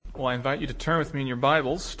Well, I invite you to turn with me in your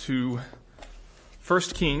Bibles to 1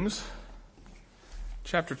 Kings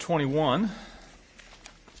chapter 21.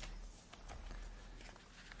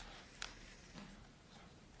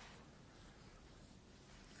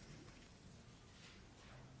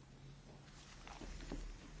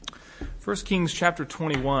 First Kings chapter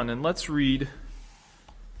 21, and let's read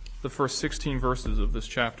the first 16 verses of this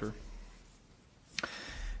chapter.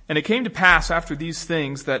 And it came to pass after these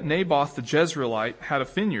things that Naboth the Jezreelite had a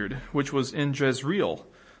vineyard, which was in Jezreel,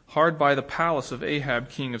 hard by the palace of Ahab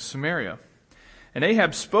king of Samaria. And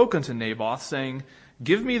Ahab spoke unto Naboth, saying,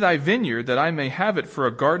 Give me thy vineyard, that I may have it for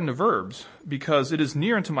a garden of herbs, because it is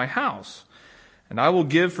near unto my house. And I will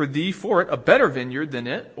give for thee for it a better vineyard than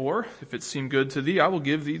it, or, if it seem good to thee, I will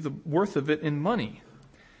give thee the worth of it in money.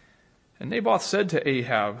 And Naboth said to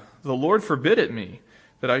Ahab, The Lord forbid it me,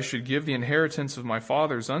 that I should give the inheritance of my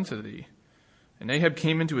fathers unto thee. And Ahab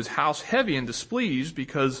came into his house heavy and displeased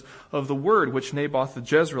because of the word which Naboth the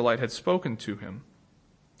Jezreelite had spoken to him.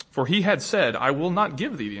 For he had said, I will not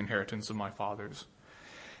give thee the inheritance of my fathers.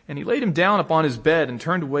 And he laid him down upon his bed and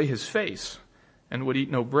turned away his face, and would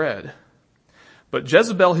eat no bread. But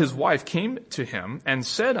Jezebel his wife came to him and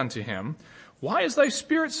said unto him, Why is thy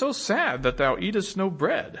spirit so sad that thou eatest no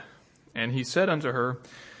bread? And he said unto her,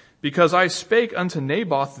 Because I spake unto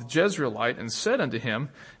Naboth the Jezreelite, and said unto him,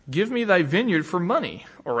 Give me thy vineyard for money,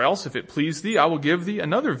 or else, if it please thee, I will give thee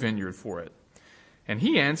another vineyard for it. And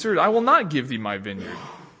he answered, I will not give thee my vineyard.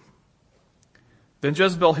 Then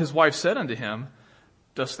Jezebel his wife said unto him,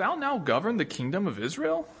 Dost thou now govern the kingdom of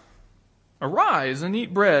Israel? Arise and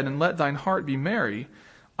eat bread, and let thine heart be merry.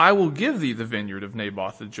 I will give thee the vineyard of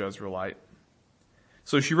Naboth the Jezreelite.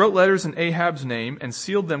 So she wrote letters in Ahab's name, and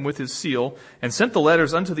sealed them with his seal, and sent the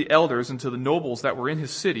letters unto the elders and to the nobles that were in his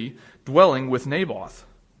city, dwelling with Naboth.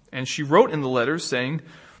 And she wrote in the letters, saying,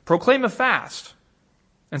 Proclaim a fast,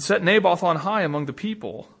 and set Naboth on high among the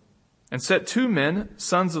people, and set 2 men,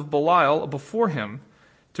 sons of Belial, before him,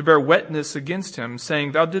 to bear witness against him,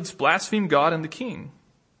 saying, Thou didst blaspheme God and the king.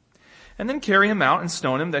 And then carry him out and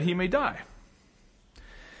stone him, that he may die.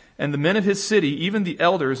 And the men of his city, even the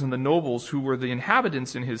elders and the nobles who were the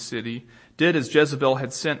inhabitants in his city, did as Jezebel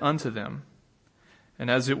had sent unto them,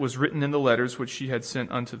 and as it was written in the letters which she had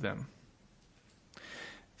sent unto them.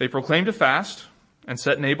 They proclaimed a fast, and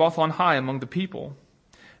set Naboth on high among the people.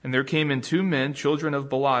 And there came in 2 men, children of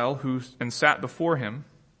Belial, and sat before him.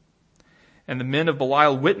 And the men of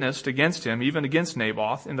Belial witnessed against him, even against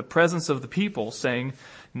Naboth, in the presence of the people, saying,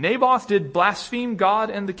 Naboth did blaspheme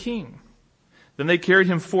God and the king. Then they carried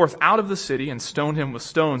him forth out of the city and stoned him with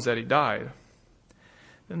stones that he died.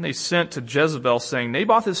 Then they sent to Jezebel, saying,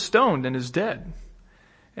 Naboth is stoned and is dead.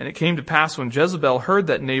 And it came to pass when Jezebel heard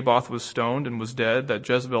that Naboth was stoned and was dead, that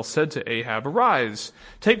Jezebel said to Ahab, Arise,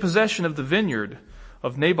 take possession of the vineyard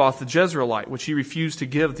of Naboth the Jezreelite, which he refused to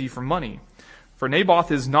give thee for money. For Naboth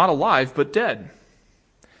is not alive, but dead.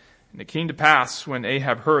 And it came to pass when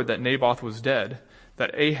Ahab heard that Naboth was dead,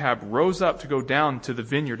 that Ahab rose up to go down to the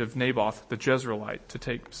vineyard of Naboth the Jezreelite to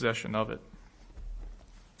take possession of it.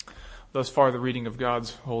 Thus far the reading of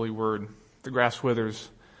God's holy word. The grass withers,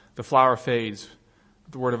 the flower fades,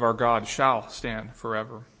 but the word of our God shall stand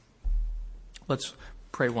forever. Let's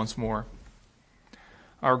pray once more.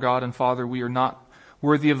 Our God and Father, we are not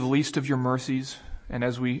worthy of the least of your mercies, and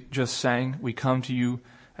as we just sang, we come to you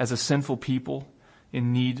as a sinful people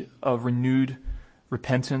in need of renewed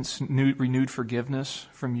repentance, renewed forgiveness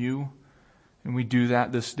from you. And we do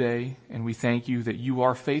that this day, and we thank you that you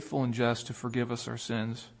are faithful and just to forgive us our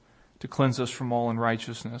sins, to cleanse us from all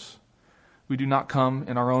unrighteousness. We do not come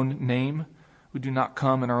in our own name. We do not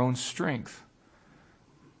come in our own strength.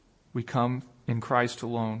 We come in Christ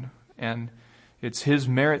alone, and it's his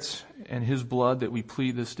merits and his blood that we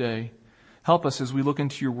plead this day. Help us as we look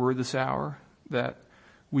into your word this hour, that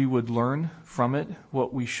we would learn from it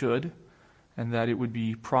what we should, and that it would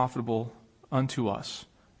be profitable unto us,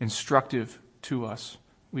 instructive to us,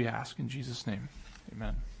 we ask in Jesus' name.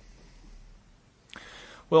 Amen.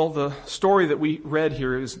 Well, the story that we read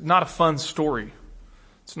here is not a fun story.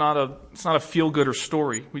 It's not a feel-gooder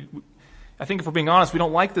story. I think if we're being honest, we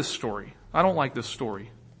don't like this story. I don't like this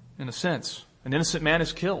story, in a sense. An innocent man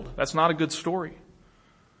is killed. That's not a good story.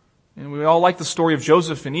 And we all like the story of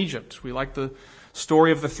Joseph in Egypt. We like the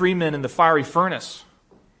story of the 3 men in the fiery furnace,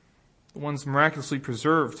 the ones miraculously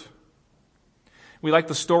preserved. We like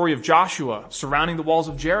the story of Joshua surrounding the walls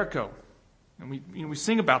of Jericho. And we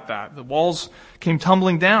sing about that. The walls came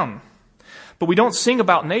tumbling down. But we don't sing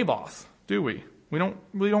about Naboth, do we? We don't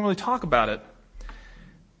really talk about it.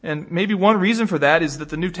 And maybe one reason for that is that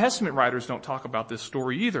the New Testament writers don't talk about this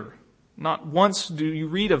story either. Not once do you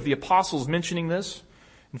read of the apostles mentioning this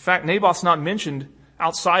In fact, Naboth's not mentioned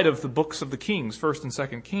outside of the books of the Kings, 1st and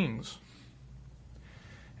 2nd Kings.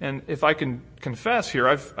 And if I can confess here,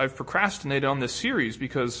 I've procrastinated on this series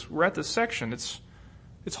because we're at this section. It's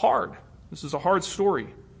hard. This is a hard story.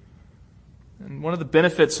 And one of the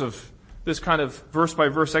benefits of this kind of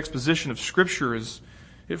verse-by-verse exposition of Scripture is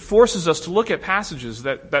it forces us to look at passages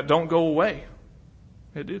that don't go away.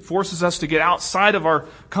 It forces us to get outside of our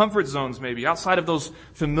comfort zones, maybe, outside of those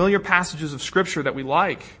familiar passages of Scripture that we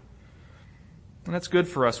like. And that's good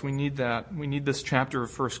for us. We need that. We need this chapter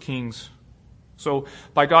of 1 Kings. So,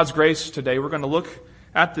 by God's grace today, we're going to look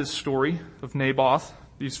at this story of Naboth,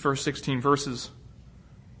 these first 16 verses.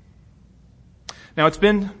 Now, it's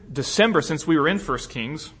been December since we were in 1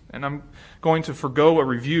 Kings, and I'm going to forgo a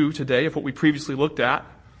review today of what we previously looked at.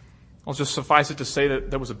 I'll just suffice it to say that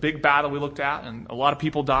there was a big battle we looked at, and a lot of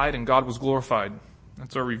people died, and God was glorified.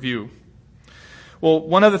 That's our review. Well,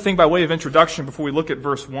 one other thing by way of introduction before we look at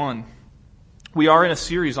verse 1. We are in a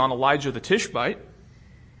series on Elijah the Tishbite,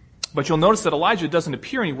 but you'll notice that Elijah doesn't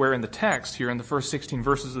appear anywhere in the text here in the first 16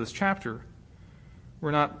 verses of this chapter.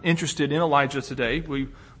 We're not interested in Elijah today. We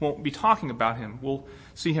won't be talking about him. We'll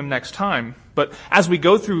see him next time. But as we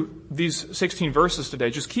go through these 16 verses today,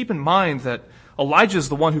 just keep in mind that Elijah is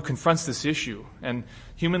the one who confronts this issue. And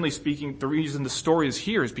humanly speaking, the reason the story is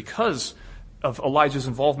here is because of Elijah's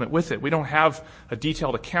involvement with it. We don't have a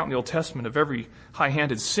detailed account in the Old Testament of every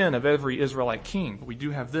high-handed sin of every Israelite king, but we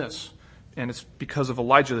do have this. And it's because of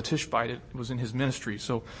Elijah the Tishbite. It was in his ministry.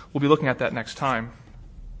 So we'll be looking at that next time.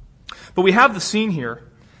 But we have the scene here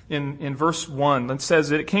in verse 1 that says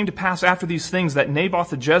that it came to pass after these things that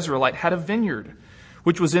Naboth the Jezreelite had a vineyard,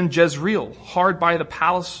 which was in Jezreel, hard by the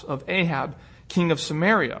palace of Ahab, king of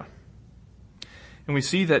Samaria. And we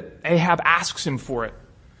see that Ahab asks him for it,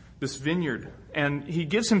 this vineyard. And he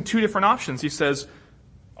gives him two different options. He says,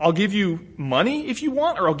 I'll give you money if you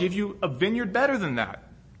want, or I'll give you a vineyard better than that.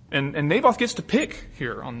 And Naboth gets to pick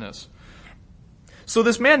here on this. So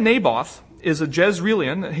this man Naboth is a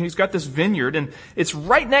Jezreelian. He's got this vineyard, and it's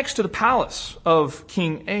right next to the palace of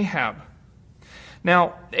King Ahab.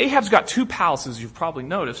 Now, Ahab's got two palaces, you've probably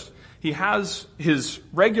noticed. He has his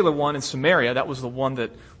regular one in Samaria. That was the one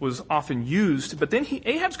that was often used. But then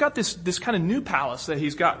Ahab's got this kind of new palace that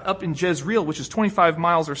he's got up in Jezreel, which is 25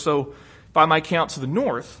 miles or so, by my count, to the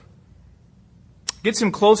north. Gets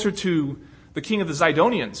him closer to the king of the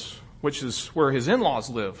Zidonians, which is where his in-laws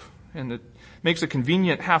live. And it makes a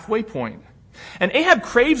convenient halfway point. And Ahab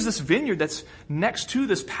craves this vineyard that's next to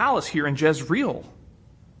this palace here in Jezreel.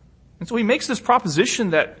 And so he makes this proposition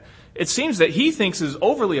that it seems that he thinks is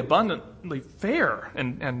overly abundantly fair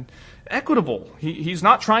and equitable. He's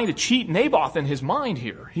not trying to cheat Naboth in his mind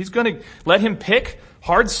here. He's going to let him pick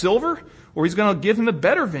hard silver, or he's going to give him a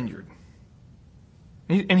better vineyard.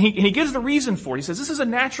 And he gives the reason for it. He says, this is a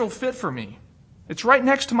natural fit for me. It's right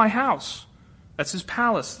next to my house. That's his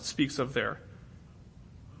palace that speaks of there.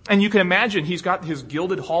 And you can imagine he's got his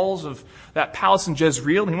gilded halls of that palace in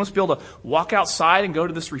Jezreel, and he wants to be able to walk outside and go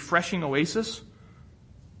to this refreshing oasis.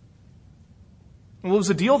 Well, it was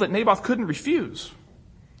a deal that Naboth couldn't refuse.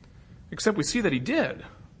 Except we see that he did.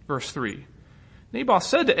 Verse 3. Naboth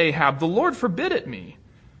said to Ahab, the Lord forbid it me,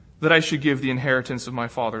 that I should give the inheritance of my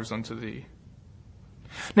fathers unto thee.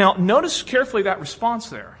 Now, notice carefully that response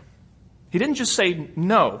there. He didn't just say,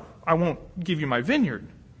 no, I won't give you my vineyard.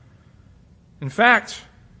 In fact,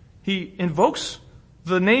 he invokes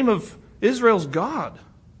the name of Israel's God.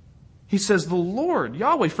 He says, the Lord,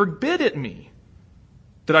 Yahweh, forbid it me,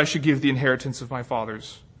 that I should give the inheritance of my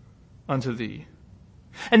fathers unto thee.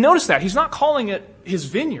 And notice that. He's not calling it his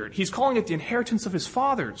vineyard. He's calling it the inheritance of his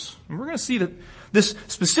fathers. And we're going to see that this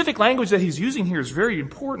specific language that he's using here is very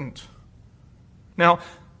important. Now,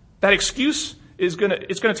 that excuse it's going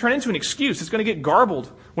to turn into an excuse. It's going to get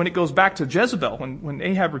garbled when it goes back to Jezebel, when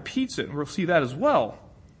Ahab repeats it, and we'll see that as well.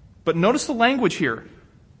 But notice the language here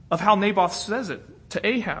of how Naboth says it to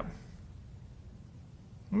Ahab.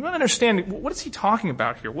 We want to understand, what is he talking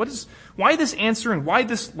about here? Why this answer and why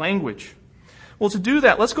this language? Well, to do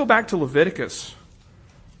that, let's go back to Leviticus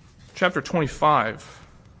chapter 25.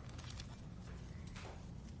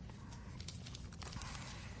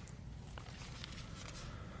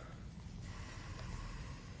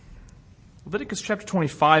 Leviticus chapter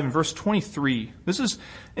 25 and verse 23.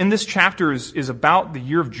 This chapter is about the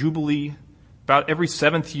year of Jubilee, about every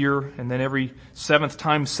seventh year, and then every seventh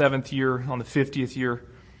times seventh year on the 50th year.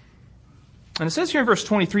 And it says here in verse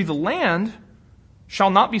 23, the land shall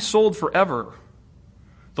not be sold forever.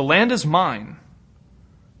 The land is mine,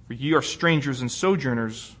 for ye are strangers and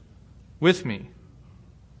sojourners with me.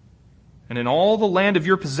 And in all the land of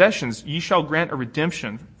your possessions ye shall grant a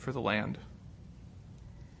redemption for the land.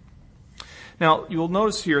 Now, you'll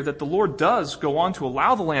notice here that the Lord does go on to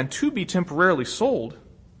allow the land to be temporarily sold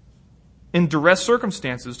in duress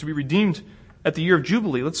circumstances, to be redeemed at the year of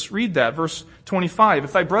Jubilee. Let's read that, verse 25.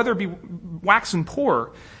 If thy brother be waxen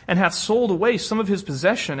poor, and hath sold away some of his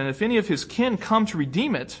possession, and if any of his kin come to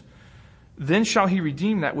redeem it, then shall he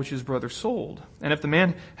redeem that which his brother sold. And if the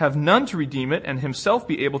man have none to redeem it, and himself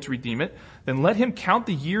be able to redeem it, then let him count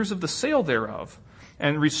the years of the sale thereof,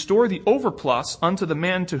 and restore the overplus unto the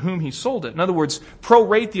man to whom he sold it. In other words,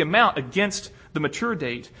 prorate the amount against the mature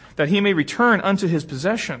date, that he may return unto his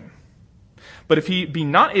possession. But if he be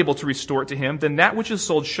not able to restore it to him, then that which is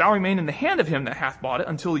sold shall remain in the hand of him that hath bought it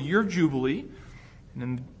until the year of Jubilee.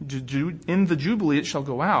 And in the Jubilee it shall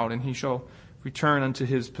go out, and he shall return unto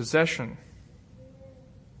his possession.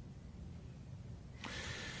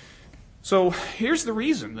 So here's the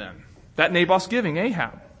reason then that Naboth's giving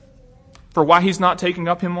Ahab for why he's not taking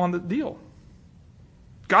up him on the deal.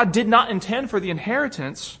 God did not intend for the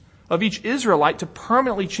inheritance of each Israelite to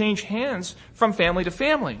permanently change hands from family to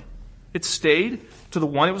family. It stayed to the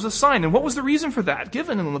one it was assigned. And what was the reason for that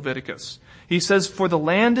given in Leviticus? He says, for the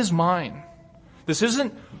land is mine. This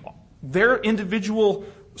isn't their individual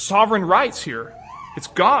sovereign rights here. It's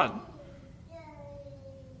God.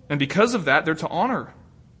 And because of that, they're to honor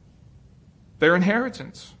their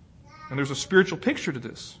inheritance. And there's a spiritual picture to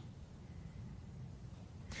this.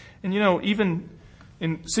 And even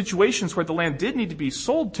in situations where the land did need to be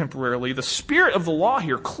sold temporarily, the spirit of the law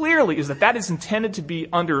here clearly is that is intended to be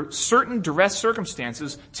under certain duress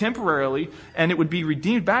circumstances temporarily, and it would be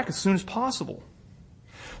redeemed back as soon as possible.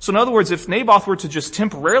 So in other words, if Naboth were to just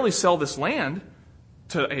temporarily sell this land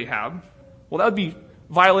to Ahab, well, that would be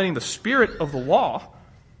violating the spirit of the law.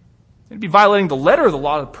 It'd be violating the letter of the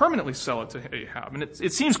law to permanently sell it to Ahab. And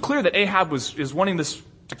it seems clear that Ahab is wanting this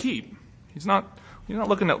to keep. He's not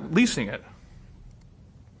looking at leasing it.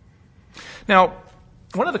 Now,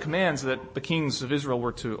 one of the commands that the kings of Israel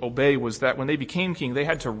were to obey was that when they became king, they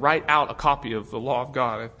had to write out a copy of the law of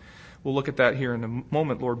God. We'll look at that here in a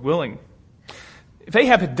moment, Lord willing. If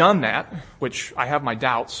Ahab had done that, which I have my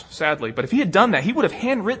doubts, sadly, but if he had done that, he would have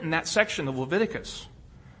handwritten that section of Leviticus.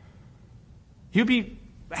 He would be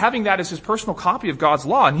having that as his personal copy of God's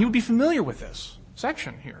law, and he would be familiar with this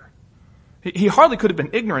section here. He hardly could have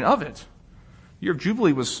been ignorant of it. The year of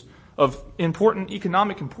Jubilee was of important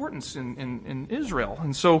economic importance in Israel.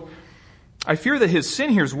 And so I fear that his sin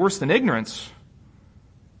here is worse than ignorance.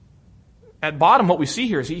 At bottom, what we see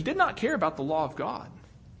here is he did not care about the law of God.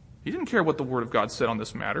 He didn't care what the Word of God said on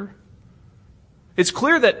this matter. It's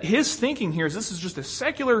clear that his thinking here is this is just a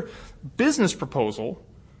secular business proposal,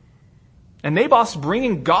 and Naboth's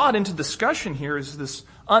bringing God into discussion here is this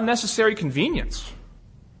unnecessary convenience.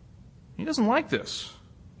 He doesn't like this.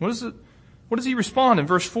 What does he respond in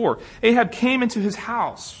verse 4? Ahab came into his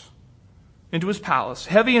house, into his palace,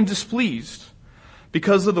 heavy and displeased,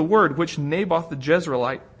 because of the word which Naboth the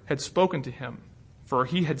Jezreelite had spoken to him. For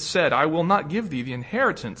he had said, I will not give thee the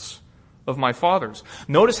inheritance of my fathers.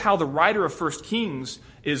 Notice how the writer of 1 Kings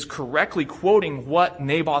is correctly quoting what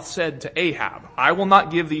Naboth said to Ahab. I will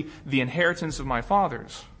not give thee the inheritance of my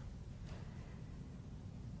fathers.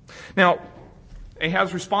 Now,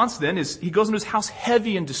 Ahab's response then is he goes into his house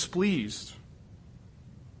heavy and displeased.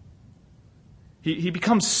 He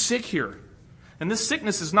becomes sick here. And this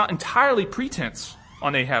sickness is not entirely pretense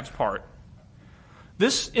on Ahab's part.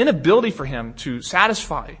 This inability for him to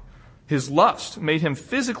satisfy his lust made him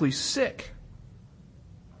physically sick.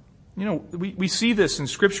 We see this in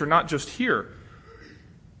Scripture, not just here.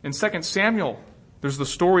 In 2 Samuel, there's the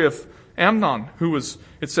story of Amnon, who was,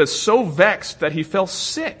 it says, so vexed that he fell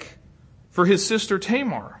sick for his sister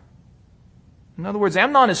Tamar. In other words,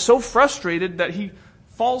 Amnon is so frustrated that he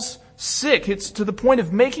falls sick. It's to the point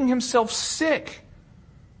of making himself sick.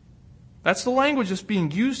 That's the language that's being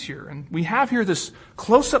used here. And we have here this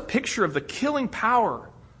close-up picture of the killing power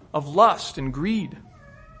of lust and greed.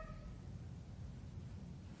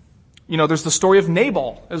 There's the story of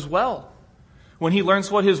Nabal as well. When he learns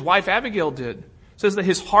what his wife Abigail did, it says that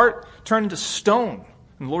his heart turned into stone,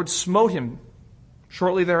 and the Lord smote him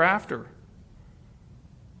shortly thereafter.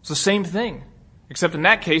 It's the same thing, except in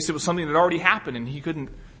that case it was something that already happened and he couldn't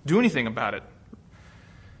do anything about it.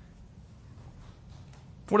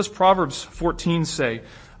 What does Proverbs 14 say?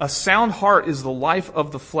 A sound heart is the life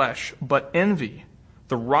of the flesh, but envy,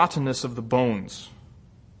 the rottenness of the bones.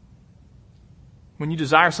 When you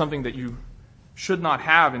desire something that you should not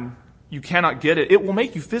have and you cannot get it, it will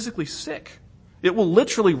make you physically sick. It will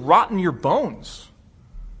literally rotten your bones.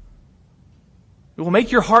 It will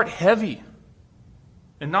make your heart heavy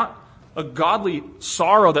and not a godly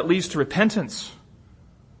sorrow that leads to repentance.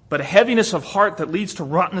 but a heaviness of heart that leads to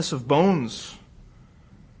rottenness of bones.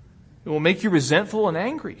 It will make you resentful and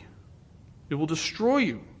angry. It will destroy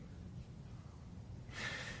you.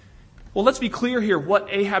 Well, let's be clear here what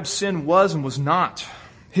Ahab's sin was and was not.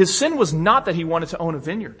 His sin was not that he wanted to own a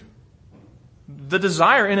vineyard. The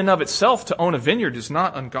desire in and of itself to own a vineyard is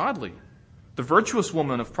not ungodly. The virtuous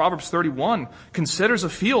woman of Proverbs 31 considers a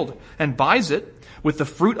field and buys it. With the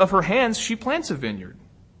fruit of her hands, she plants a vineyard.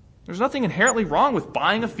 There's nothing inherently wrong with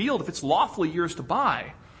buying a field if it's lawfully yours to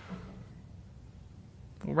buy.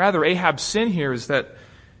 Rather, Ahab's sin here is that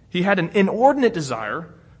he had an inordinate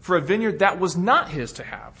desire for a vineyard that was not his to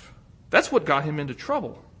have. That's what got him into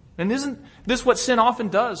trouble. And isn't this what sin often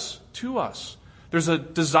does to us? There's a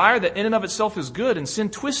desire that in and of itself is good, and sin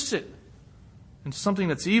twists it into something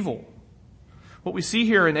that's evil. What we see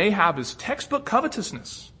here in Ahab is textbook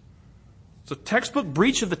covetousness. It's a textbook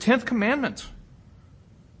breach of the 10th commandment.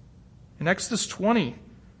 In Exodus 20,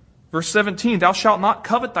 verse 17, thou shalt not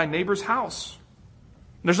covet thy neighbor's house.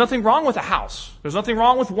 There's nothing wrong with a house. There's nothing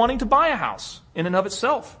wrong with wanting to buy a house in and of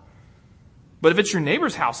itself. But if it's your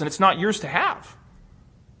neighbor's house and it's not yours to have,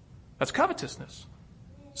 that's covetousness.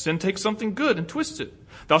 Sin takes something good and twists it.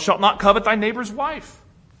 Thou shalt not covet thy neighbor's wife.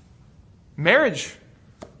 Marriage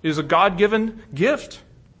is a God-given gift.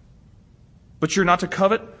 But you're not to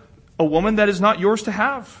covet a woman that is not yours to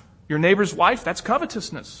have. Your neighbor's wife, that's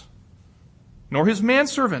covetousness. Nor his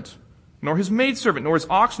manservant, nor his maidservant, nor his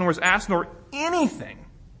ox, nor his ass, nor anything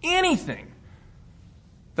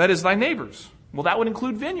that is thy neighbor's. Well, that would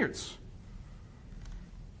include vineyards.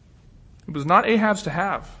 It was not Ahab's to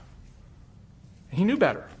have. He knew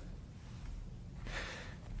better.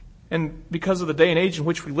 And because of the day and age in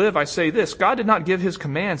which we live, I say this: God did not give his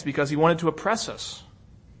commands because he wanted to oppress us.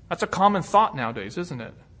 That's a common thought nowadays, isn't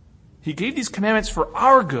it? He gave these commandments for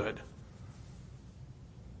our good.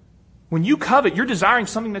 When you covet, you're desiring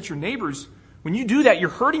something that's your neighbor's. When you do that, you're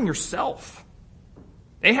hurting yourself.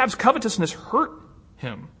 Ahab's covetousness hurt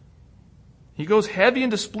him. He goes heavy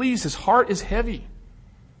and displeased. His heart is heavy.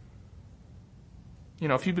 You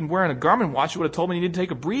know, if you'd been wearing a Garmin watch, you would have told me you need to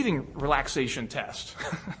take a breathing relaxation test.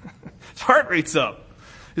 His heart rate's up.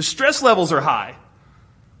 His stress levels are high.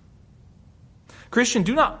 Christian,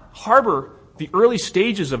 do not harbor the early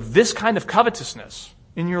stages of this kind of covetousness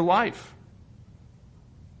in your life.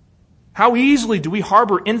 How easily do we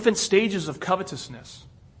harbor infant stages of covetousness?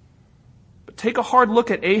 But take a hard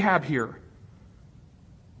look at Ahab here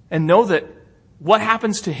and know that what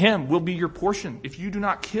happens to him will be your portion if you do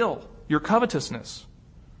not kill your covetousness.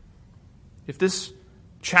 If this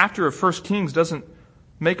chapter of 1 Kings doesn't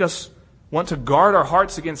make us want to guard our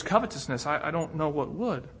hearts against covetousness, I don't know what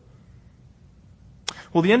would.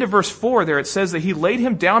 Well, the end of verse 4 there, it says that he laid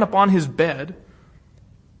him down upon his bed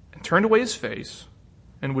and turned away his face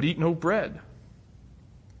and would eat no bread.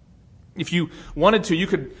 If you wanted to, you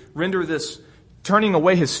could render this turning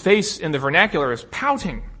away his face in the vernacular as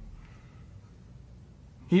pouting.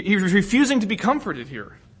 He's refusing to be comforted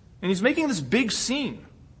here. And he's making this big scene.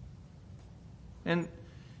 And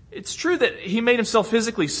it's true that he made himself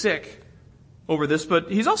physically sick over this,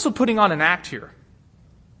 but he's also putting on an act here.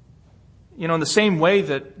 You know, in the same way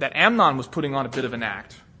that Amnon was putting on a bit of an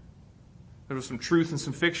act. There was some truth and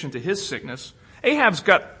some fiction to his sickness. Ahab's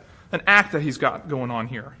got an act that he's got going on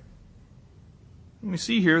here. And we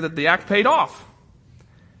see here that the act paid off.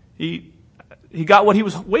 He got what he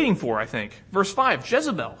was waiting for, I think. Verse 5,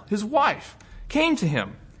 Jezebel, his wife, came to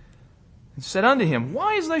him and said unto him,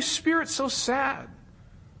 why is thy spirit so sad,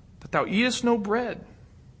 that thou eatest no bread?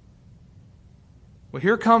 Well,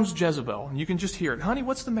 here comes Jezebel, and you can just hear it. Honey,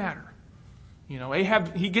 what's the matter? You know,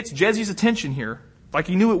 Ahab, he gets Jeze's attention here, like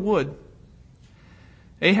he knew it would.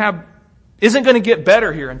 Ahab isn't going to get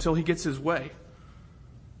better here until he gets his way.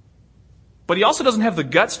 But he also doesn't have the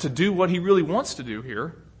guts to do what he really wants to do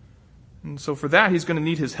here. And so for that, he's going to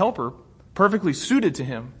need his helper, perfectly suited to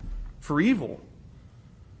him, for evil.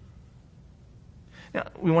 Now,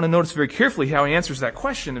 we want to notice very carefully how he answers that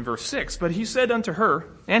question in verse 6. But he said unto her,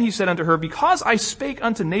 because I spake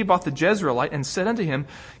unto Naboth the Jezreelite, and said unto him,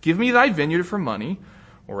 give me thy vineyard for money,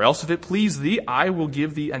 or else if it please thee, I will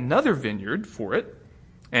give thee another vineyard for it.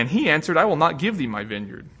 And he answered, I will not give thee my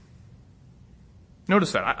vineyard.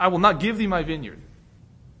 Notice that. I will not give thee my vineyard.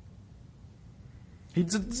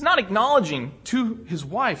 He's not acknowledging to his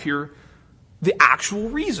wife here the actual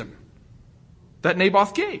reason that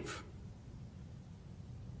Naboth gave.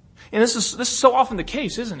 And this is so often the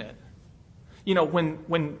case, isn't it? You know,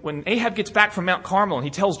 when Ahab gets back from Mount Carmel and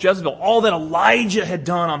he tells Jezebel all that Elijah had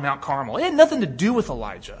done on Mount Carmel, it had nothing to do with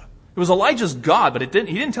Elijah. It was Elijah's God, but he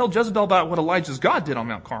didn't tell Jezebel about what Elijah's God did on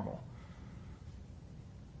Mount Carmel.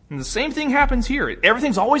 And the same thing happens here.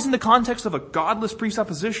 Everything's always in the context of a godless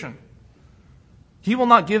presupposition. He will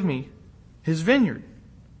not give me his vineyard.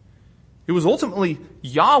 It was ultimately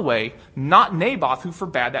Yahweh, not Naboth, who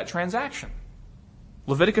forbade that transaction.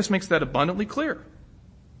 Leviticus makes that abundantly clear.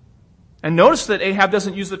 And notice that Ahab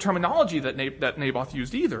doesn't use the terminology that Naboth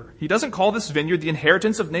used either. He doesn't call this vineyard the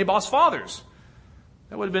inheritance of Naboth's fathers.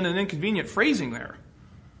 That would have been an inconvenient phrasing there.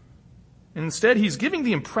 Instead, he's giving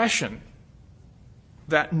the impression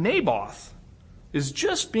that Naboth is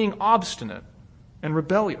just being obstinate and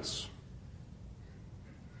rebellious.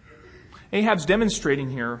 Ahab's demonstrating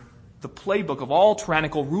here the playbook of all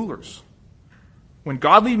tyrannical rulers. When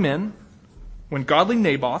godly men, when godly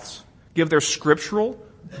Naboths give their scriptural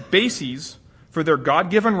bases for their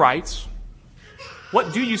God-given rights,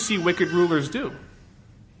 what do you see wicked rulers do?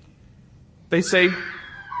 They say,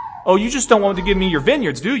 oh, you just don't want to give me your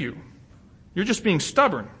vineyards, do you? You're just being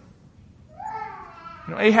stubborn.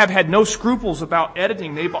 Ahab had no scruples about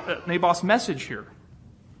editing Naboth's message here.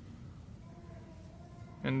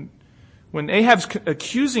 And when Ahab's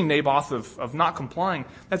accusing Naboth of not complying,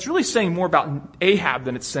 that's really saying more about Ahab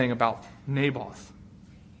than it's saying about Naboth.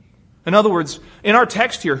 In other words, in our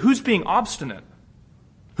text here, who's being obstinate?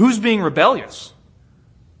 Who's being rebellious?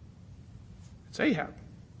 It's Ahab.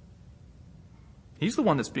 He's the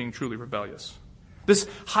one that's being truly rebellious. This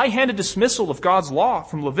high-handed dismissal of God's law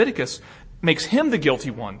from Leviticus makes him the guilty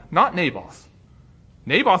one, not Naboth.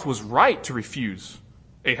 Naboth was right to refuse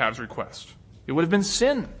Ahab's request. It would have been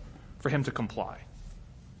sin for him to comply.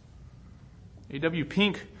 A.W.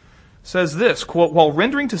 Pink says this, quote, while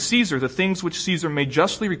rendering to Caesar the things which Caesar may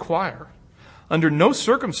justly require, under no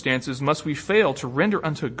circumstances must we fail to render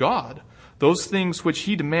unto God those things which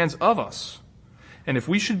he demands of us. And if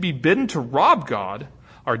we should be bidden to rob God,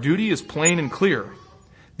 our duty is plain and clear.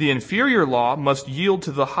 The inferior law must yield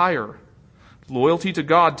to the higher. Loyalty to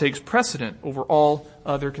God takes precedent over all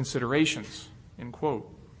other considerations. End quote.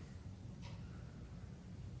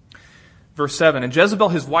 Verse 7, and Jezebel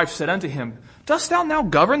his wife said unto him, dost thou now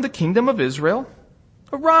govern the kingdom of Israel?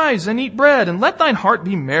 Arise and eat bread, and let thine heart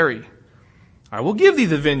be merry. I will give thee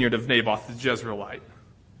the vineyard of Naboth the Jezreelite.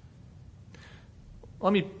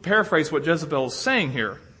 Let me paraphrase what Jezebel is saying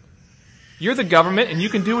here. You're the government and you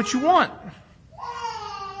can do what you want.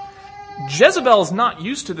 Jezebel is not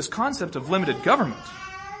used to this concept of limited government.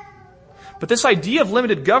 But this idea of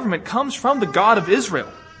limited government comes from the God of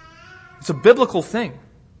Israel. It's a biblical thing.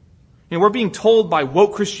 We're being told by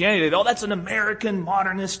woke Christianity, oh, that's an American,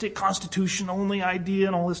 modernistic, constitution-only idea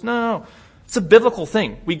and all this. No. It's a biblical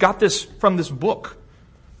thing. We got this from this book.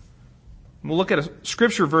 We'll look at a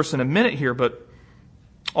scripture verse in a minute here, but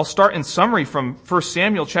I'll start in summary from 1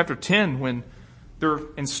 Samuel chapter 10 when they're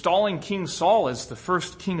installing King Saul as the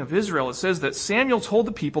first king of Israel. It says that Samuel told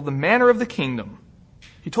the people the manner of the kingdom.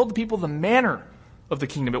 He told the people the manner of the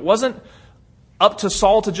kingdom. It wasn't up to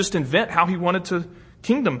Saul to just invent how he wanted to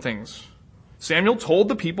kingdom things. Samuel told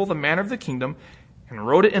the people the manner of the kingdom and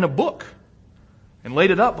wrote it in a book and laid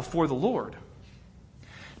it up before the Lord.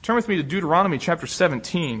 Turn with me to Deuteronomy chapter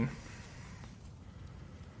 17.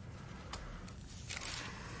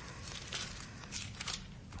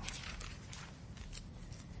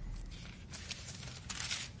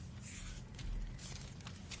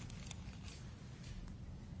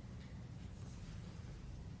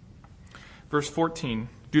 Verse 14.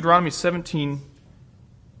 Deuteronomy 17,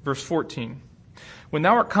 verse 14. When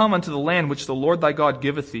thou art come unto the land which the Lord thy God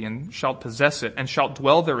giveth thee, and shalt possess it, and shalt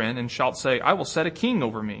dwell therein, and shalt say, I will set a king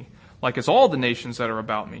over me, like as all the nations that are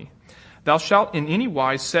about me. Thou shalt in any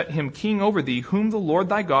wise set him king over thee, whom the Lord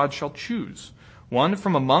thy God shall choose. One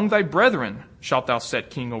from among thy brethren shalt thou set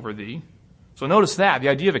king over thee. So notice that, the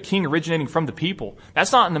idea of a king originating from the people.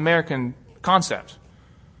 That's not an American concept.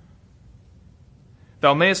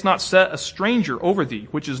 Thou mayest not set a stranger over thee,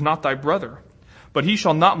 which is not thy brother. But he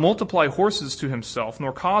shall not multiply horses to himself,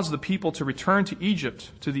 nor cause the people to return to Egypt,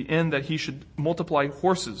 to the end that he should multiply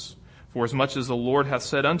horses. For as much as the Lord hath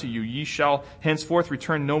said unto you, ye shall henceforth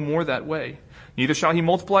return no more that way. Neither shall he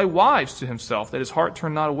multiply wives to himself, that his heart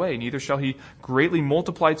turn not away. Neither shall he greatly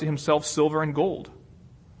multiply to himself silver and gold.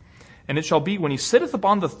 And it shall be, when he sitteth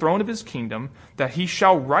upon the throne of his kingdom, that he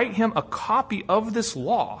shall write him a copy of this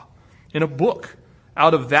law in a book,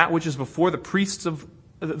 out of that which is before the priests of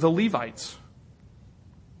the Levites.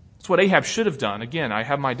 That's what Ahab should have done. Again, I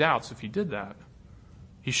have my doubts if he did that.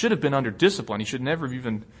 He should have been under discipline. He should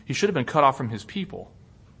have been cut off from his people.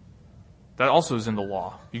 That also is in the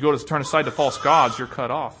law. You go to turn aside to false gods, you're cut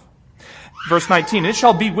off. Verse 19, it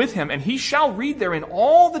shall be with him, and he shall read therein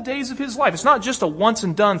all the days of his life. It's not just a once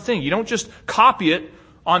and done thing. You don't just copy it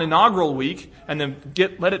on inaugural week and then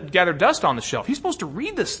let it gather dust on the shelf. He's supposed to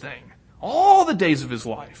read this thing all the days of his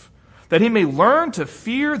life, that he may learn to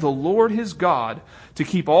fear the Lord his God, to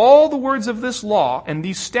keep all the words of this law and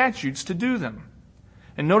these statutes to do them.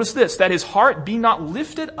 And notice this, that his heart be not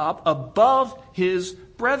lifted up above his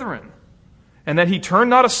brethren, and that he turn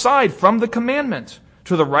not aside from the commandment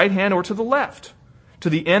to the right hand or to the left, to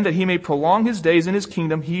the end that he may prolong his days in his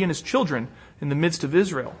kingdom, he and his children in the midst of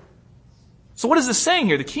Israel. So what is this saying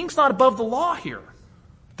here? The king's not above the law here.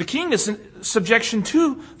 The king is in subjection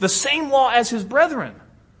to the same law as his brethren.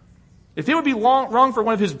 If it would be wrong for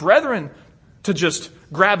one of his brethren to just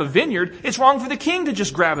grab a vineyard, it's wrong for the king to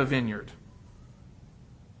just grab a vineyard.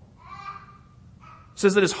 It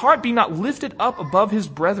says that his heart be not lifted up above his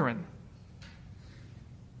brethren.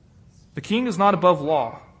 The king is not above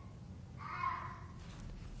law.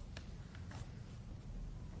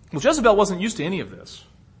 Well, Jezebel wasn't used to any of this.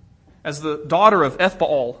 As the daughter of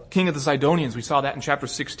Ethbaal, king of the Zidonians, we saw that in chapter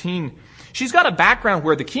 16, she's got a background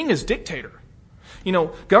where the king is dictator. You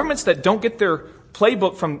know, governments that don't get their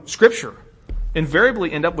playbook from Scripture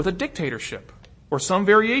invariably end up with a dictatorship or some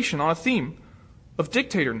variation on a theme of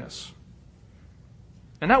dictatorness.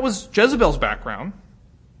 And that was Jezebel's background.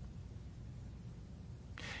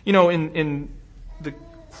 You know, in the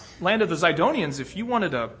land of the Zidonians, if you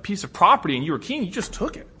wanted a piece of property and you were king, you just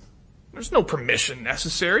took it. There's no permission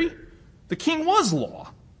necessary. The king was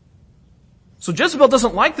law. So Jezebel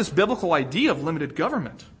doesn't like this biblical idea of limited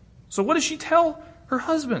government. So what does she tell her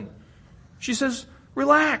husband? She says,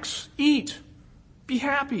 relax, eat, be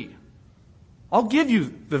happy. I'll give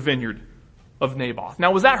you the vineyard of Naboth.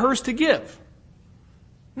 Now, was that hers to give?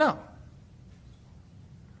 No.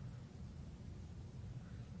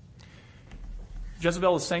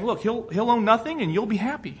 Jezebel is saying, look, he'll own nothing and you'll be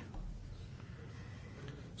happy.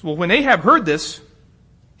 So, well, when Ahab heard this,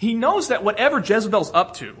 he knows that whatever Jezebel's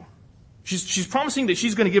up to, she's promising that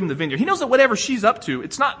she's going to give him the vineyard. He knows that whatever she's up to,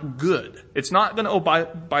 it's not good. It's not going to obey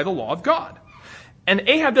by the law of God. And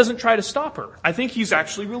Ahab doesn't try to stop her. I think he's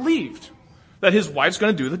actually relieved that his wife's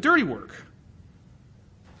going to do the dirty work.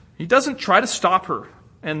 He doesn't try to stop her.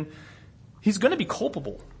 And he's going to be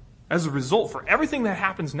culpable as a result for everything that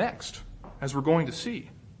happens next, as we're going to see.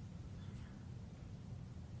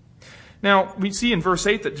 Now, we see in verse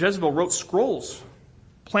 8 that Jezebel wrote scrolls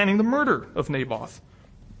planning the murder of Naboth.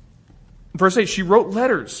 Verse 8, she wrote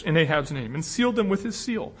letters in Ahab's name and sealed them with his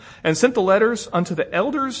seal, and sent the letters unto the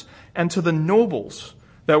elders and to the nobles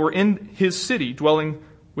that were in his city dwelling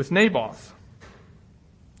with Naboth.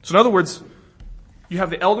 So in other words, you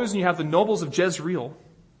have the elders and you have the nobles of Jezreel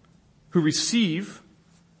who receive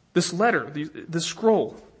this letter, this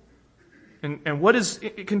scroll. And what is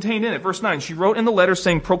contained in it? Verse 9, she wrote in the letter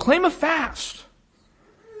saying, proclaim a fast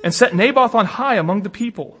and set Naboth on high among the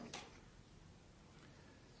people.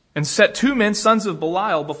 And set 2 men, sons of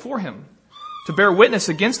Belial, before him to bear witness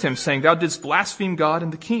against him, saying, thou didst blaspheme God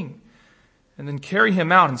and the king. And then carry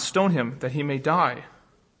him out and stone him that he may die.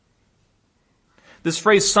 This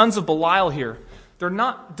phrase, sons of Belial here, they're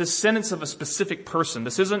not descendants of a specific person.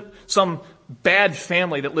 This isn't some bad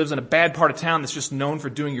family that lives in a bad part of town that's just known for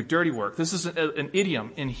doing your dirty work. This is an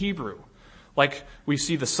idiom in Hebrew. Like we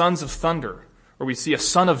see the sons of thunder, or we see a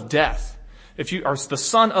son of death. If you are the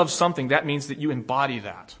son of something, that means that you embody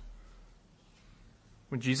that.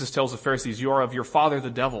 When Jesus tells the Pharisees, you are of your father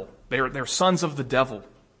the devil. They're sons of the devil.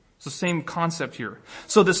 It's the same concept here.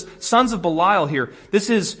 So this sons of Belial here, this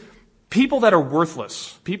is people that are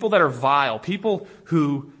worthless, people that are vile, people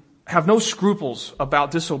who have no scruples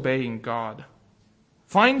about disobeying God.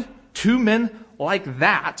 Find 2 men like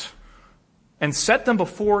that and set them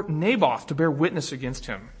before Naboth to bear witness against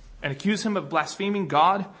him and accuse him of blaspheming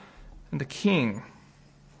God and the king.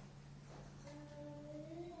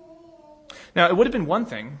 Now, it would have been one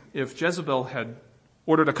thing if Jezebel had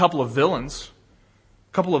ordered a couple of villains,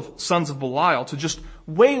 a couple of sons of Belial, to just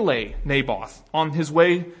waylay Naboth on his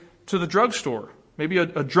way to the drugstore. Maybe a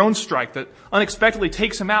drone strike that unexpectedly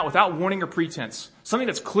takes him out without warning or pretense. Something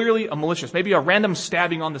that's clearly a malicious. Maybe a random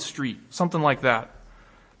stabbing on the street. Something like that.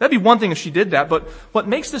 That'd be one thing if she did that. But what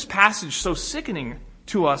makes this passage so sickening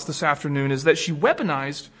to us this afternoon is that she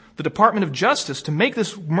weaponized the Department of Justice to make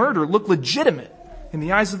this murder look legitimate in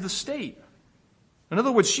the eyes of the state. In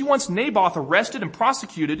other words, she wants Naboth arrested and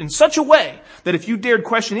prosecuted in such a way that if you dared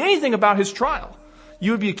question anything about his trial,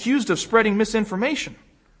 you would be accused of spreading misinformation.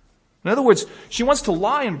 In other words, she wants to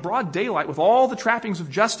lie in broad daylight with all the trappings of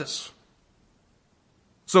justice.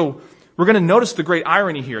 So we're going to notice the great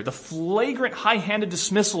irony here, the flagrant high-handed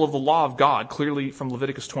dismissal of the law of God, clearly from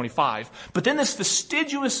Leviticus 25, but then this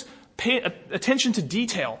fastidious attention to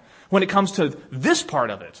detail when it comes to this part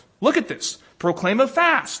of it. Look at this. proclaim a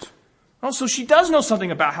fast. Oh, so she does know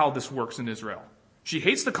something about how this works in Israel. She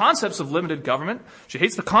hates the concepts of limited government. She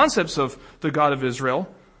hates the concepts of the God of Israel.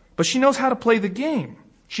 But she knows how to play the game.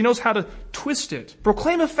 She knows how to twist it.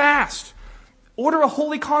 Proclaim a fast. Order a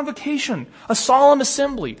holy convocation, a solemn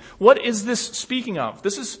assembly. What is this speaking of?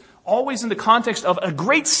 This is always in the context of a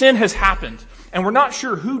great sin has happened, and we're not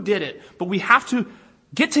sure who did it, but we have to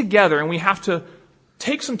get together and we have to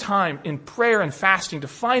take some time in prayer and fasting to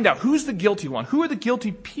find out who's the guilty one, who are the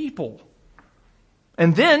guilty people.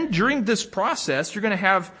 And then, during this process, you're going to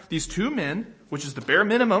have these two men, which is the bare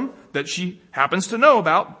minimum that she happens to know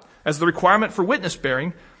about as the requirement for witness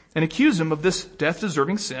bearing, and accuse him of this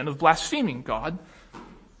death-deserving sin of blaspheming God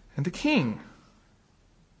and the king.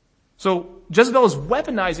 So Jezebel is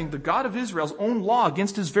weaponizing the God of Israel's own law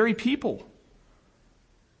against his very people.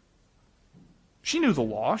 She knew the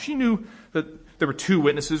law. She knew that there were two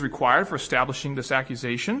witnesses required for establishing this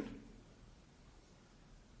accusation.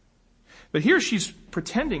 But here she's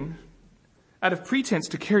pretending, out of pretense,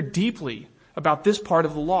 to care deeply about this part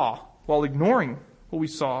of the law, while ignoring what we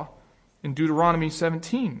saw in Deuteronomy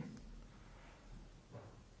 17.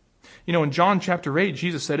 You know, in John chapter 8,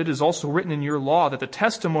 Jesus said, "It is also written in your law that the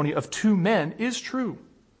testimony of two men is true."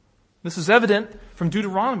 This is evident from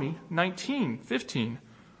Deuteronomy 19:15.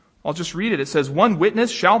 I'll just read it. It says, "One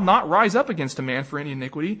witness shall not rise up against a man for any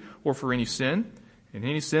iniquity or for any sin. In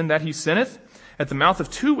any sin that he sinneth, at the mouth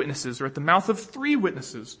of two witnesses or at the mouth of three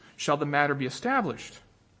witnesses shall the matter be established."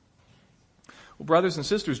 Well, brothers and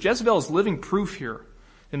sisters, Jezebel is living proof here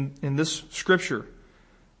in this scripture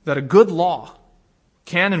that a good law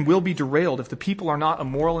can and will be derailed if the people are not a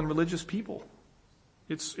moral and religious people.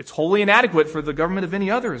 It's wholly inadequate for the government of any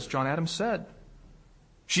other, as John Adams said.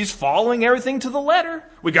 She's following everything to the letter.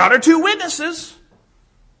 We got our two witnesses.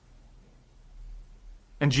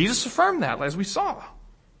 And Jesus affirmed that, as we saw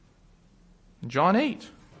in John 8.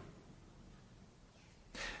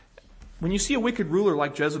 When you see a wicked ruler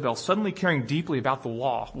like Jezebel suddenly caring deeply about the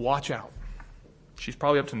law, watch out. She's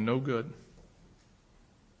probably up to no good.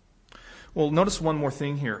 Well, notice one more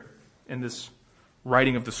thing here in this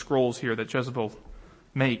writing of the scrolls here that Jezebel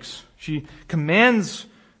makes. She commands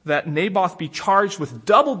that Naboth be charged with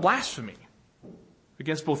double blasphemy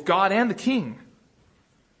against both God and the king.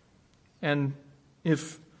 And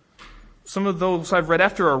if some of those I've read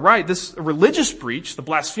after are right, this religious breach, the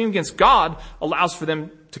blasphemy against God, allows for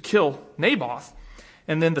them to kill Naboth.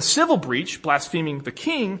 And then the civil breach, blaspheming the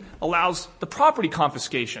king, allows the property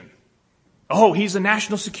confiscation. Oh, he's a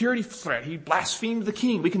national security threat. He blasphemed the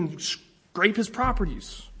king. We can scrape his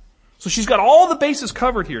properties. So she's got all the bases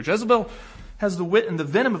covered here. Jezebel has the wit and the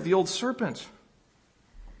venom of the old serpent.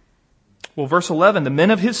 Well, verse 11, "The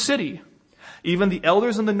men of his city, even the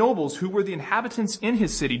elders and the nobles who were the inhabitants in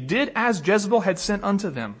his city, did as Jezebel had sent unto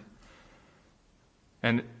them,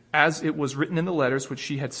 and as it was written in the letters which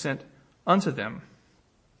she had sent unto them.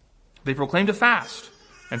 They proclaimed a fast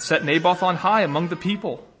and set Naboth on high among the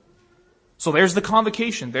people." So there's the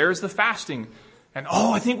convocation. There's the fasting. And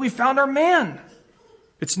I think we found our man.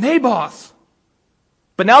 It's Naboth.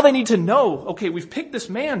 But now they need to know, okay, we've picked this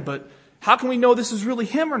man, but how can we know this is really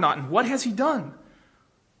him or not? And what has he done?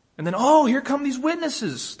 And then, here come these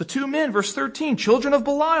witnesses. The two men, verse 13, children of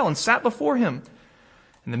Belial, and sat before him.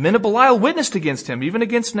 And the men of Belial witnessed against him, even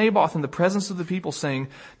against Naboth, in the presence of the people, saying,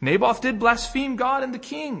 "Naboth did blaspheme God and the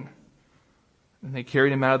king." And they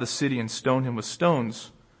carried him out of the city and stoned him with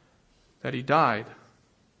stones, that he died.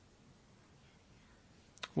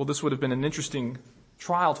 Well, this would have been an interesting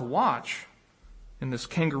trial to watch in this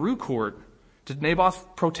kangaroo court. Did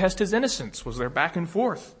Naboth protest his innocence? Was there back and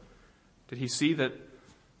forth? Did he see that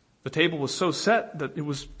the table was so set that it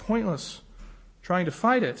was pointless trying to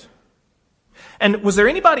fight it? And was there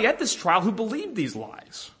anybody at this trial who believed these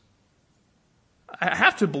lies? I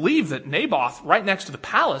have to believe that Naboth, right next to the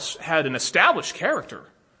palace, had an established character.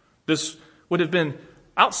 This would have been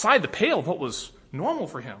outside the pale of what was normal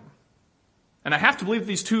for him. And I have to believe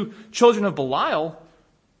these two children of Belial,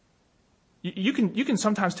 you can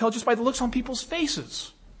sometimes tell just by the looks on people's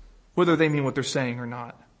faces whether they mean what they're saying or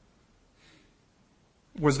not.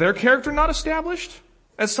 Was their character not established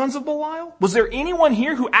as sons of Belial? Was there anyone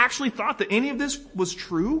here who actually thought that any of this was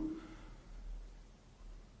true?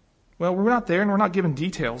 Well, we're not there and we're not given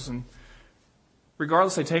details. And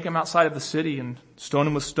regardless, they take him outside of the city and stone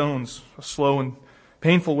him with stones, a slow and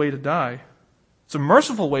painful way to die. It's a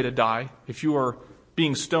merciful way to die if you are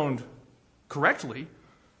being stoned correctly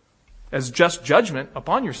as just judgment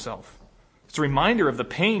upon yourself. It's a reminder of the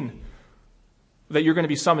pain that you're going to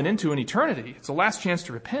be summoned into in eternity. It's a last chance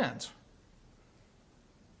to repent.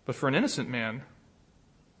 But for an innocent man,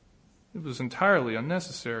 it was entirely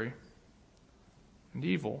unnecessary. and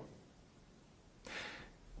evil.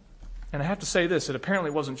 And I have to say this, it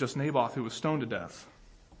apparently wasn't just Naboth who was stoned to death.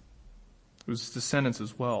 It was his descendants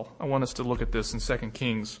as well. I want us to look at this in 2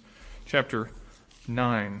 Kings chapter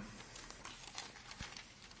 9.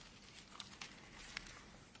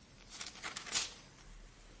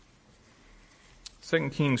 2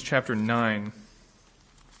 Kings chapter 9.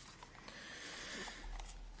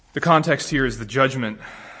 The context here is the judgment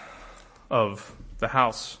of the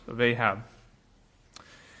house of Ahab.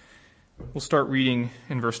 We'll start reading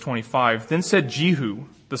in verse 25. Then said Jehu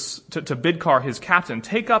to Bidkar his captain,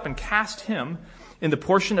 "Take up and cast him in the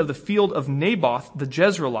portion of the field of Naboth the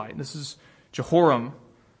Jezreelite." This is Jehoram,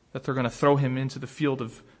 that they're going to throw him into the field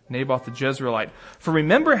of Naboth the Jezreelite. "For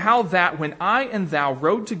remember how that when I and thou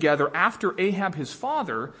rode together after Ahab his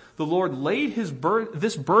father, the Lord laid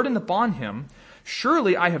this burden upon him.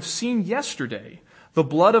 Surely I have seen yesterday the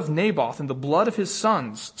blood of Naboth and the blood of his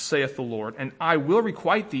sons, saith the Lord, and I will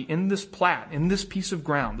requite thee in this plat, in this piece of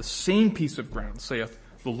ground, the same piece of ground, saith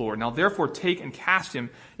the Lord. Now therefore take and cast him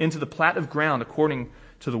into the plat of ground according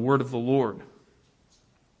to the word of the Lord."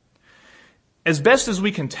 As best as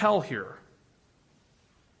we can tell here,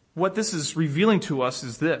 what this is revealing to us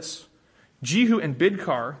is this. Jehu and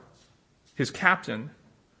Bidkar, his captain,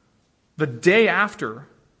 the day after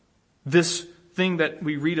this thing that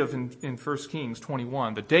we read of in 1 Kings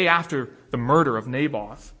 21, the day after the murder of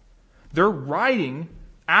Naboth, they're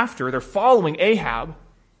following Ahab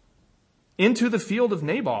into the field of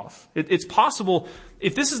Naboth. It's possible,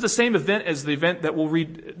 if this is the same event as the event that we'll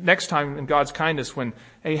read next time in God's kindness when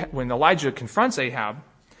Elijah confronts Ahab,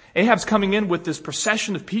 Ahab's coming in with this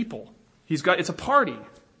procession of people. It's a party.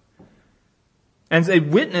 And they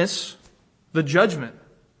witness the judgment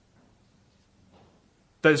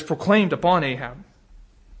that is proclaimed upon Ahab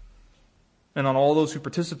and on all those who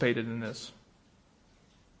participated in this.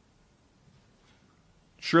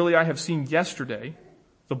 "Surely I have seen yesterday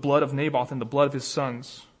the blood of Naboth and the blood of his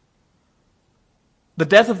sons." The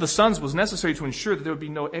death of the sons was necessary to ensure that there would be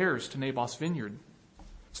no heirs to Naboth's vineyard.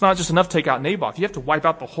 It's not just enough to take out Naboth. You have to wipe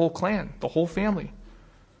out the whole clan, the whole family.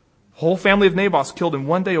 The whole family of Naboth's killed in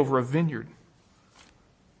one day over a vineyard.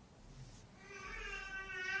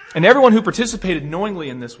 And everyone who participated knowingly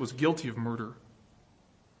in this was guilty of murder.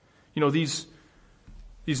 You know, these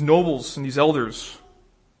nobles and these elders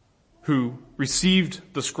who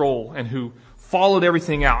received the scroll and who followed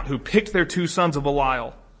everything out, who picked their two sons of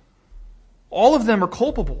Belial, all of them are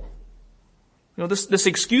culpable. You know, this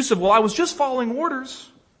excuse of, well, I was just following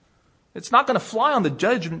orders. It's not going to fly on the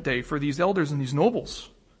judgment day for these elders and these nobles.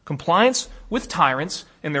 Compliance with tyrants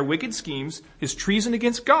and their wicked schemes is treason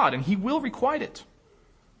against God, and he will requite it.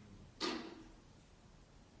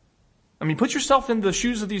 I mean, put yourself in the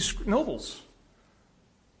shoes of these nobles.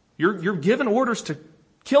 You're given orders to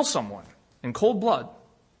kill someone in cold blood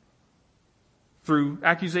through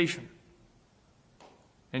accusation.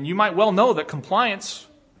 And you might well know that compliance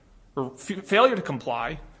or failure to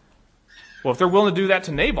comply, well, if they're willing to do that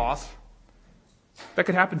to Naboth, that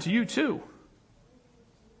could happen to you too.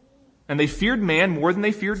 And they feared man more than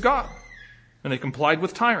they feared God. And they complied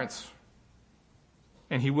with tyrants.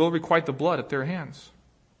 And he will requite the blood at their hands.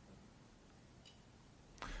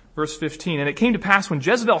 Verse 15, "And it came to pass when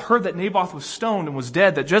Jezebel heard that Naboth was stoned and was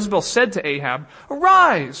dead, that Jezebel said to Ahab,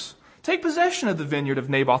 Arise, take possession of the vineyard of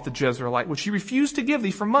Naboth the Jezreelite, which he refused to give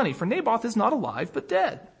thee for money, for Naboth is not alive, but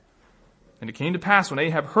dead. And it came to pass when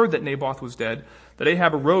Ahab heard that Naboth was dead, that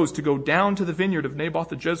Ahab arose to go down to the vineyard of Naboth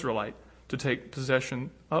the Jezreelite to take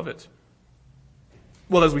possession of it."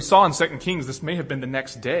 Well, as we saw in 2 Kings, this may have been the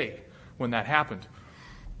next day when that happened.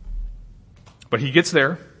 But he gets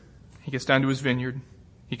there. He gets down to his vineyard.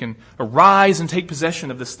 He can arise and take possession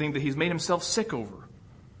of this thing that he's made himself sick over.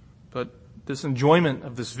 But this enjoyment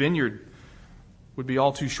of this vineyard would be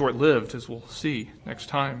all too short-lived, as we'll see next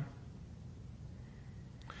time.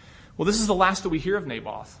 Well, this is the last that we hear of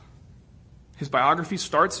Naboth. His biography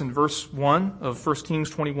starts in verse 1 of 1 Kings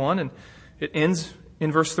 21, and it ends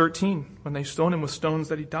in verse 13, when they stone him with stones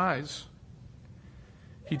that he dies.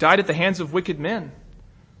 He died at the hands of wicked men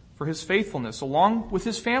for his faithfulness, along with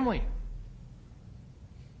his family.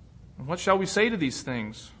 And what shall we say to these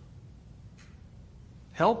things?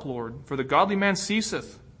 Help, Lord, for the godly man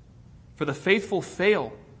ceaseth, for the faithful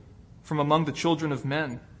fail from among the children of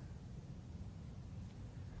men.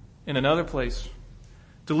 In another place,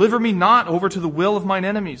 deliver me not over to the will of mine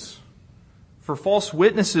enemies, for false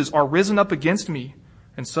witnesses are risen up against me,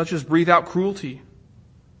 and such as breathe out cruelty.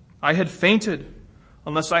 I had fainted,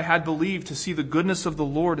 unless I had believed to see the goodness of the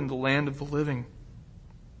Lord in the land of the living.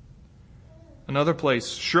 Another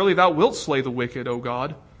place, surely thou wilt slay the wicked, O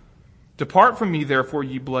God. Depart from me, therefore,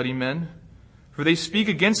 ye bloody men. for they speak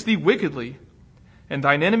against thee wickedly, and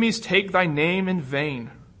thine enemies take thy name in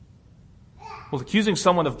vain. Well, accusing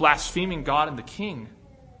someone of blaspheming God and the king,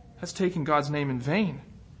 that's taking God's name in vain.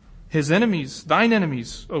 His enemies, thine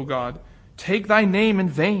enemies, O God, take thy name in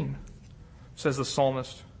vain, says the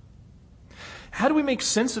psalmist. How do we make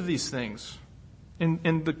sense of these things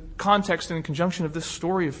in the context and in conjunction of this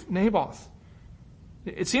story of Naboth?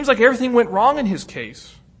 It seems like everything went wrong in his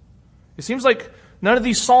case. It seems like none of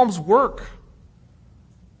these psalms work.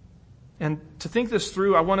 And to think this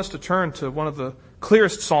through, I want us to turn to one of the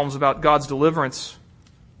clearest psalms about God's deliverance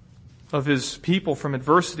of his people from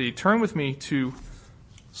adversity. Turn with me to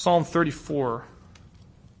Psalm 34.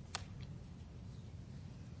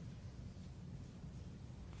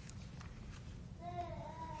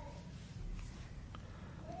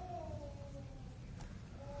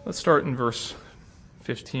 Let's start in verse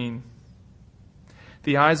 15.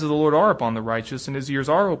 The eyes of the Lord are upon the righteous, and his ears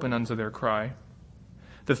are open unto their cry.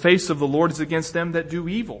 The face of the Lord is against them that do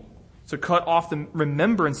evil, to cut off the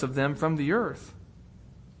remembrance of them from the earth.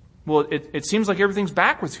 Well, it seems like everything's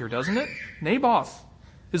backwards here, doesn't it? Naboth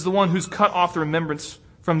is the one who's cut off the remembrance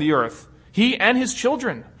from the earth. He and his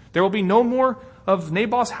children. There will be no more of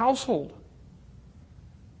Naboth's household.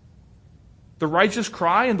 The righteous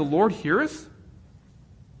cry, and the Lord heareth,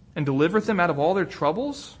 and delivereth them out of all their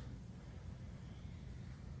troubles.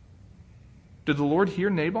 Did the Lord hear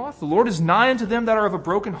Naboth? The Lord is nigh unto them that are of a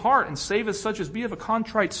broken heart, and saveth such as be of a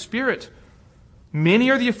contrite spirit.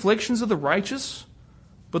 Many are the afflictions of the righteous,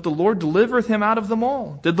 but the Lord delivereth him out of them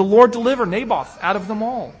all. Did the Lord deliver Naboth out of them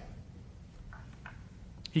all?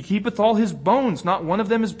 He keepeth all his bones, not one of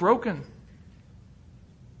them is broken.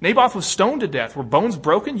 Naboth was stoned to death. Were bones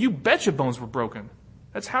broken? You betcha bones were broken.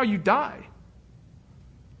 That's how you die.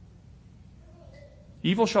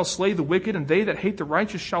 Evil shall slay the wicked, and they that hate the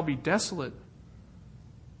righteous shall be desolate.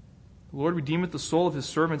 The Lord redeemeth the soul of his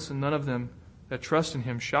servants, and none of them that trust in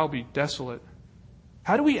him shall be desolate.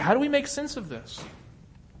 How do we make sense of this?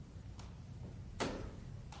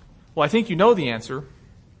 Well, I think you know the answer,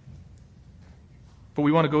 but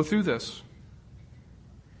we want to go through this.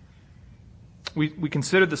 We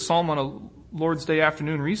considered the psalm on a Lord's Day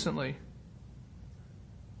afternoon recently,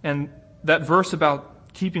 and that verse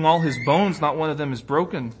about keeping all his bones, not one of them is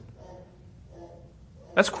broken,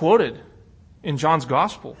 that's quoted in John's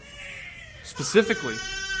Gospel, specifically,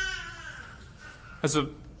 as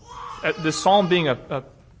this psalm being a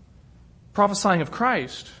prophesying of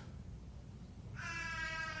Christ.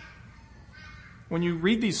 When you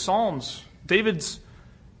read these psalms, David's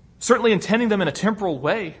certainly intending them in a temporal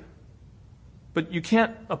way, but you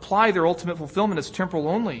can't apply their ultimate fulfillment as temporal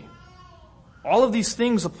only. All of these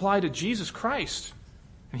things apply to Jesus Christ,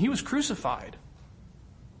 and he was crucified.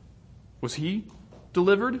 Was he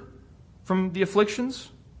delivered from the afflictions?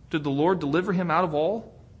 Did the Lord deliver him out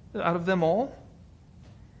of them all?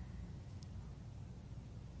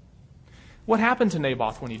 What happened to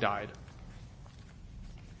Naboth when he died?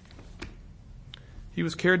 He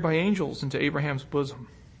was carried by angels into Abraham's bosom.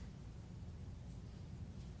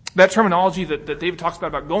 That terminology that David talks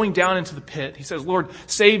about going down into the pit. He says, Lord,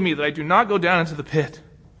 save me that I do not go down into the pit.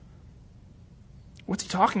 What's he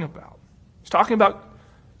talking about? He's talking about,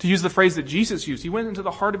 to use the phrase that Jesus used, he went into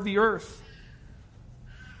the heart of the earth,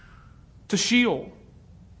 to Sheol,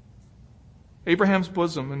 Abraham's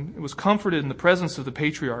bosom, and was comforted in the presence of the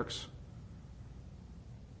patriarchs.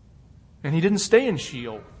 And he didn't stay in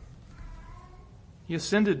Sheol. He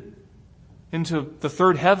ascended into the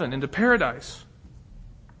third heaven, into paradise,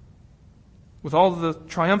 with all the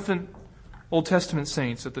triumphant Old Testament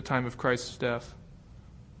saints at the time of Christ's death.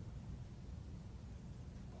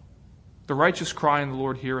 The righteous cry, and the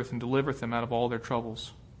Lord heareth, and delivereth them out of all their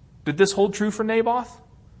troubles. Did this hold true for Naboth?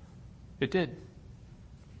 It did.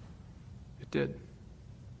 It did.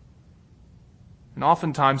 And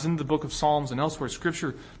oftentimes in the book of Psalms and elsewhere,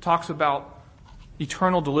 Scripture talks about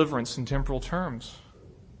eternal deliverance in temporal terms,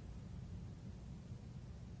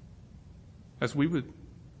 as we would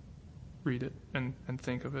read it and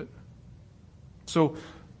think of it. So,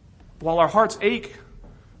 while our hearts ache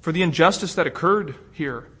for the injustice that occurred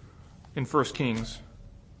here in 1 Kings,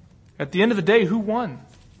 at the end of the day, who won?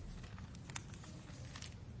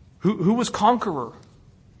 Who was conqueror?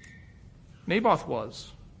 Naboth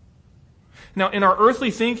was. Now, in our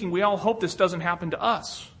earthly thinking, we all hope this doesn't happen to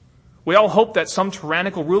us. We all hope that some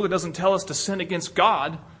tyrannical ruler doesn't tell us to sin against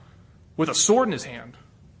God with a sword in his hand,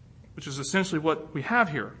 which is essentially what we have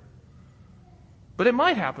here. But it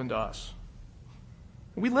might happen to us.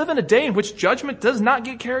 We live in a day in which judgment does not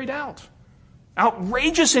get carried out.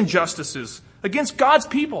 Outrageous injustices against God's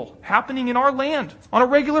people happening in our land on a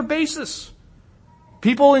regular basis.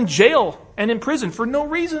 People in jail and in prison for no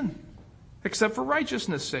reason except for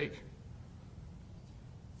righteousness' sake.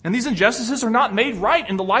 And these injustices are not made right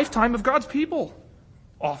in the lifetime of God's people,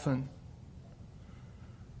 often.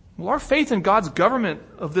 Well, our faith in God's government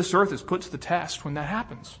of this earth is put to the test when that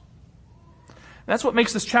happens. That's what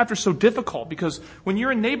makes this chapter so difficult, because when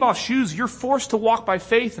you're in Naboth's shoes, you're forced to walk by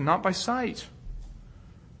faith and not by sight.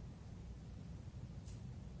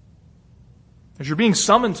 As you're being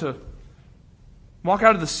summoned to walk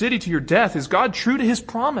out of the city to your death, is God true to his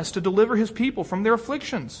promise to deliver his people from their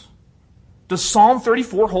afflictions? Does Psalm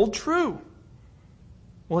 34 hold true?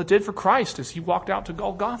 Well, it did for Christ as he walked out to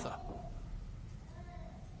Golgotha.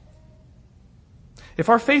 If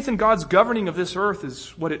our faith in God's governing of this earth is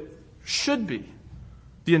what it should be,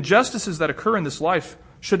 the injustices that occur in this life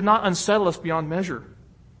should not unsettle us beyond measure.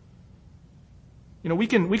 We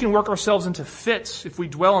can work ourselves into fits if we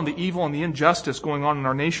dwell on the evil and the injustice going on in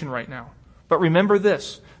our nation right now. But remember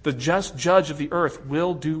this, the just judge of the earth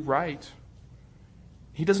will do right.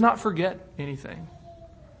 He does not forget anything.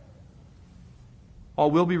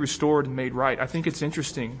 All will be restored and made right. I think it's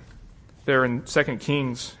interesting there in 2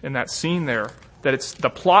 Kings, in that scene there, that the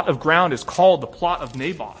plot of ground is called the plot of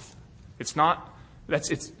Naboth.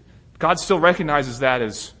 God still recognizes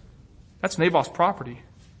that's Naboth's property.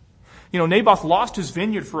 Naboth lost his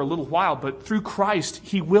vineyard for a little while, but through Christ,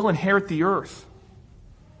 he will inherit the earth.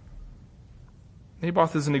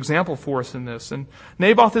 Naboth is an example for us in this. And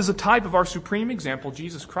Naboth is a type of our supreme example,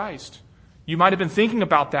 Jesus Christ. You might have been thinking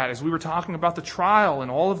about that as we were talking about the trial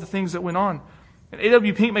and all of the things that went on. And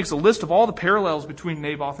A.W. Pink makes a list of all the parallels between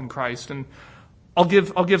Naboth and Christ. And I'll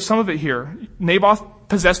give some of it here. Naboth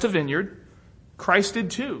possessed a vineyard. Christ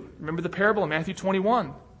did too. Remember the parable in Matthew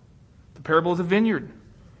 21. The parable of the vineyard.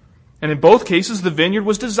 And in both cases, the vineyard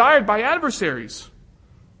was desired by adversaries.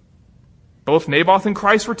 Both Naboth and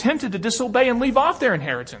Christ were tempted to disobey and leave off their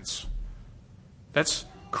inheritance. That's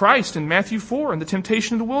Christ in Matthew 4 and the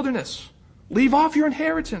temptation in the wilderness. Leave off your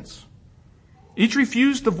inheritance. Each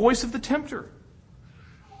refused the voice of the tempter.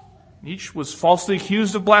 Each was falsely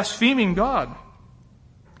accused of blaspheming God.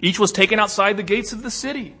 Each was taken outside the gates of the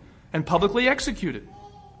city and publicly executed.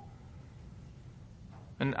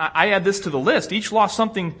 And I add this to the list. Each lost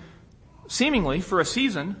something seemingly for a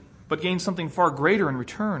season, but gained something far greater in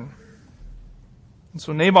return. And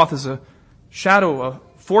so Naboth is a shadow, a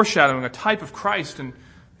foreshadowing, a type of Christ, and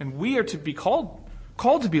we are to be called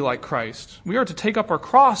to be like Christ. We are to take up our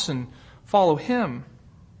cross and follow him.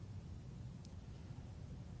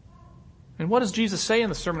 And what does Jesus say in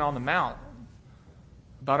the Sermon on the Mount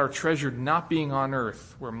about our treasure not being on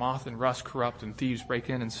earth, where moth and rust corrupt and thieves break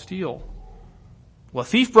in and steal? Well, a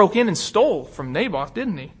thief broke in and stole from Naboth,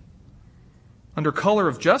 didn't he? Under color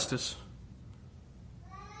of justice.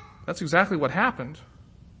 That's exactly what happened.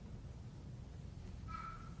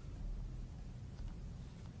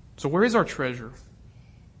 So where is our treasure?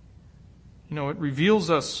 It reveals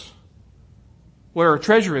us what our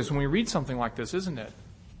treasure is when we read something like this, isn't it?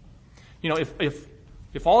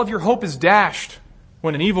 If all of your hope is dashed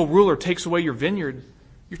when an evil ruler takes away your vineyard,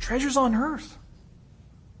 your treasure's on earth.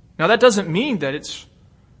 Now that doesn't mean that it's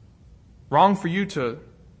wrong for you to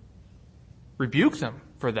rebuke them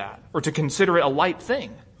for that or to consider it a light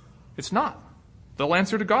thing. It's not. They'll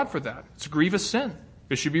answer to God for that. It's a grievous sin.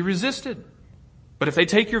 It should be resisted. But if they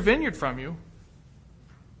take your vineyard from you,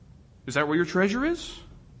 is that where your treasure is?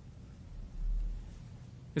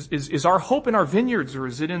 Is our hope in our vineyards, or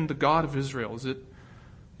is it in the God of Israel? Is it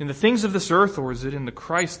in the things of this earth, or is it in the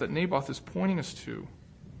Christ that Naboth is pointing us to?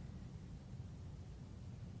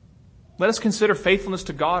 Let us consider faithfulness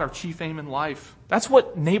to God our chief aim in life. That's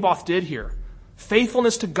what Naboth did here.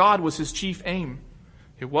 Faithfulness to God was his chief aim.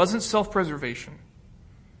 It wasn't self-preservation.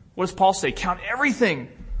 What does Paul say? Count everything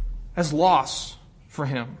as loss for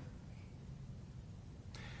him.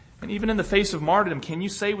 And even in the face of martyrdom, can you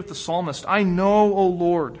say with the psalmist, I know, O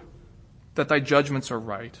Lord, that thy judgments are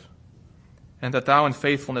right, and that thou in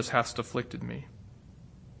faithfulness hast afflicted me?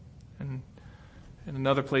 And in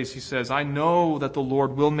another place he says, I know that the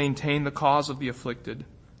Lord will maintain the cause of the afflicted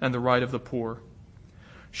and the right of the poor.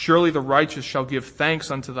 Surely the righteous shall give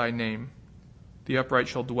thanks unto thy name. The upright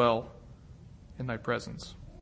shall dwell in thy presence.